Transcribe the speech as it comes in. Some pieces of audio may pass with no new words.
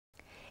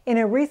In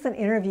a recent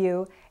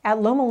interview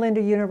at Loma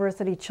Linda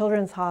University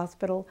Children's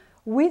Hospital,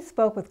 we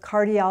spoke with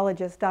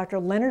cardiologist Dr.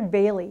 Leonard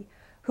Bailey,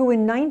 who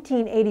in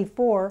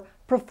 1984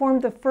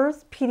 performed the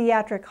first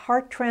pediatric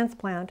heart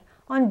transplant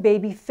on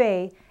baby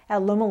Faye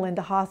at Loma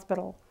Linda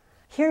Hospital.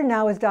 Here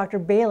now is Dr.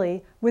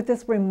 Bailey with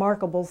this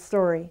remarkable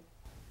story.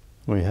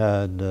 We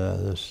had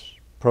this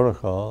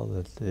protocol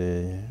that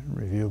the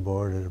review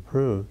board had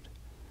approved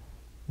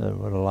that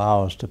would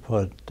allow us to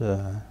put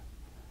a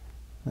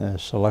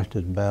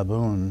selected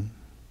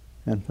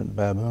infant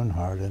baboon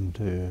heart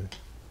into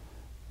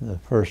the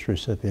first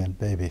recipient,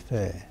 baby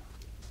Faye.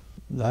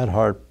 That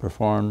heart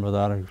performed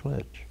without a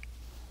glitch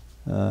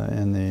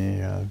in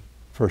the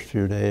first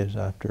few days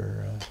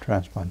after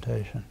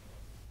transplantation.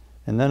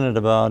 And then at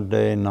about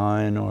day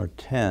 9 or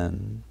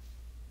 10,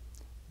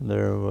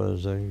 there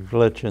was a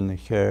glitch in the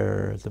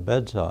care at the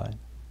bedside.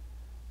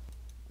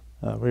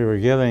 We were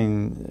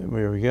giving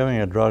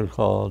a drug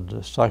called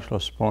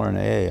cyclosporin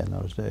A in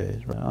those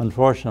days.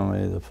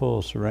 Unfortunately, the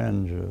full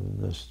syringe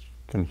of this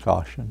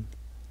concoction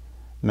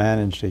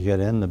managed to get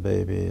in the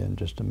baby in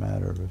just a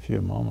matter of a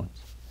few moments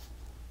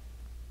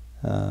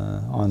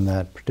on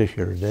that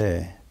particular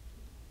day.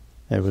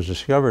 It was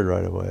discovered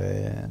right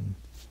away, and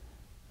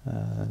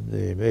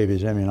the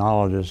baby's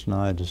immunologist and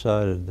I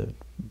decided that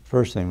the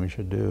first thing we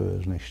should do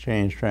is an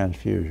exchange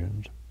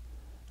transfusions.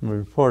 And we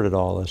reported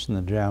all this in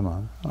the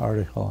JAMA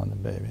article on the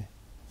baby.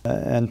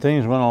 And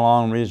things went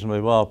along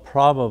reasonably well,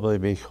 probably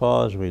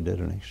because we did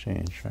an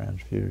exchange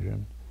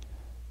transfusion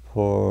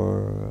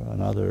for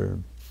another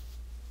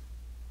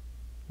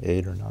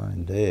 8 or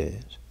 9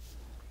 days.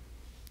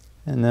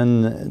 And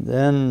then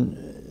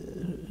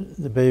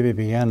the baby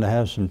began to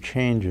have some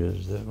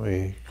changes that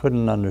we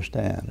couldn't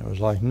understand. It was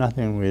like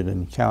nothing we had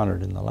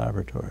encountered in the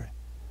laboratory.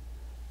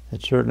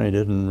 It certainly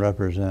didn't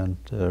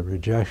represent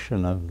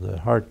rejection of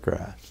the heart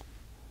graft.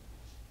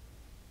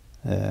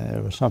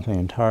 It was something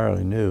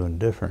entirely new and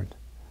different.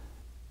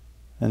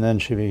 And then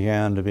she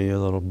began to be a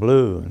little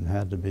blue and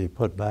had to be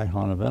put back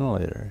on a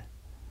ventilator.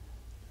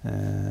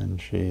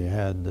 And she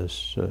had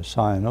this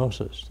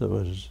cyanosis that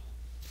was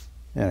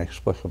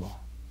inexplicable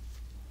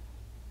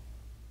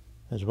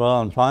as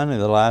well. And finally,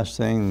 the last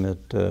thing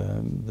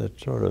that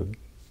sort of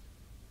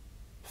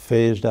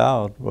phased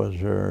out was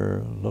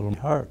her little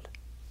heart.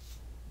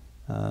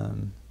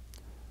 On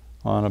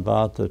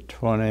about the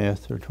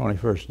 20th or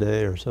 21st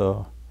day or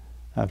so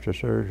after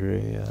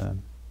surgery,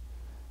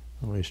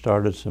 we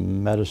started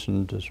some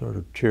medicine to sort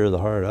of cheer the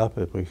heart up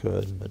if we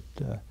could, but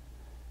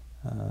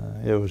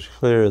it was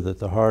clear that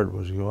the heart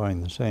was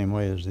going the same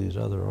way as these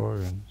other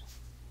organs.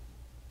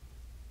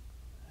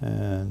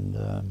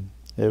 And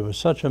it was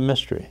such a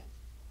mystery.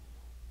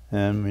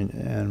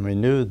 And we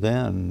knew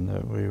then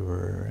that we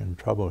were in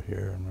trouble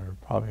here and we were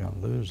probably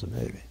going to lose the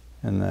baby.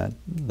 And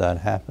that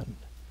happened.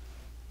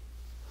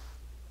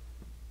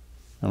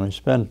 And we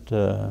spent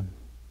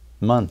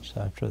months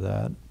after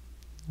that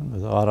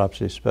with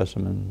autopsy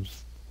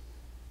specimens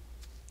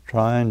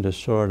trying to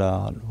sort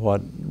out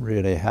what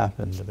really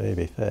happened to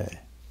baby Faye.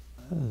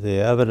 The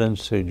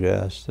evidence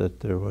suggests that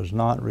there was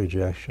not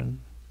rejection.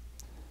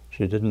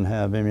 She didn't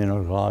have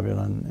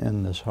immunoglobulin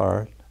in this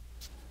heart.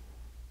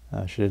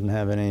 She didn't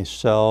have any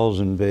cells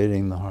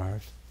invading the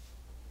heart.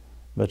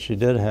 But she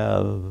did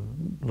have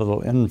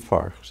little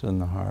infarcts in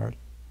the heart.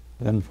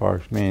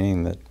 Infarcts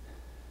meaning that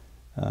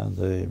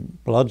the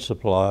blood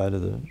supply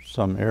to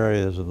some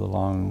areas of the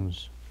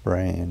lungs,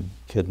 brain,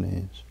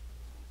 kidneys,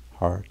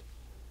 heart,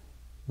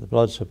 the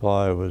blood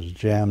supply was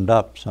jammed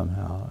up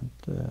somehow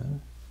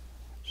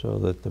so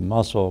that the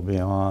muscle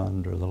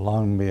beyond or the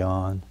lung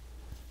beyond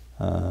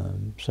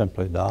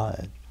simply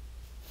died.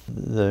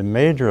 The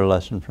major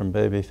lesson from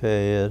baby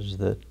Faye is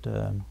that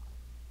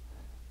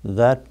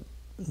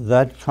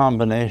that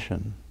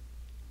combination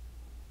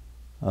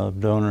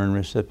of donor and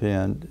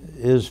recipient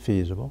is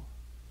feasible.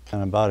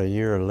 And about a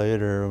year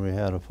later, we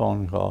had a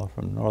phone call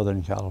from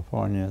Northern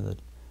California that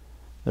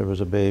there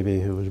was a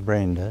baby who was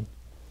brain dead.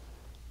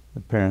 The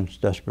parents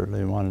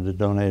desperately wanted to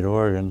donate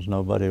organs.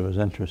 Nobody was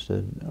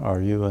interested.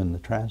 Are you in the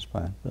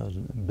transplant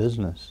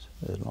business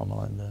at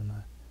Loma Linda? And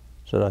I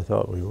said I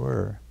thought we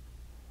were.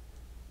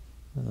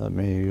 Let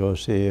me go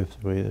see if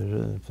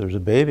there's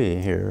a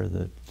baby here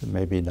that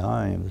may be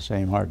dying of the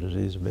same heart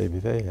disease baby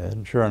Faye had.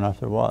 And sure enough,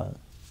 there was.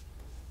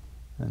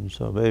 And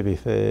so baby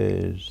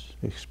Faye's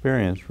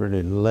experience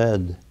really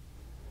led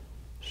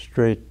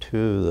straight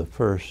to the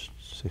first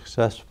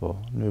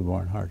successful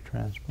newborn heart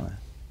transplant.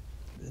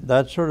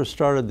 That sort of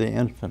started the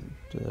infant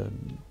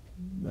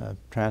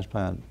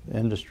transplant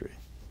industry.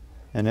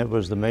 And it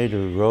was the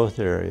major growth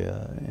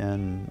area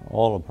in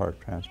all of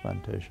heart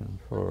transplantation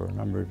for a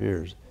number of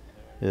years.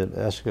 It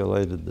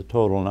escalated the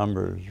total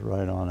numbers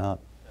right on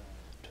up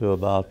to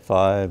about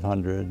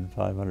 500,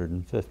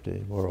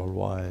 550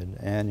 worldwide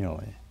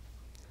annually.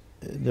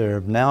 There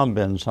have now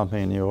been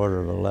something in the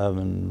order of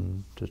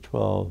 11 to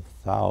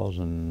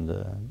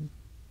 12,000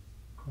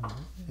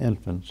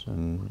 infants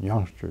and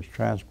youngsters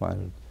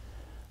transplanted,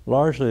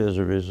 largely as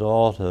a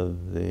result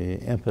of the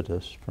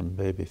impetus from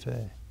baby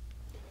Faye.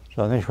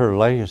 So I think her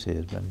legacy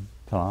has been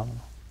phenomenal.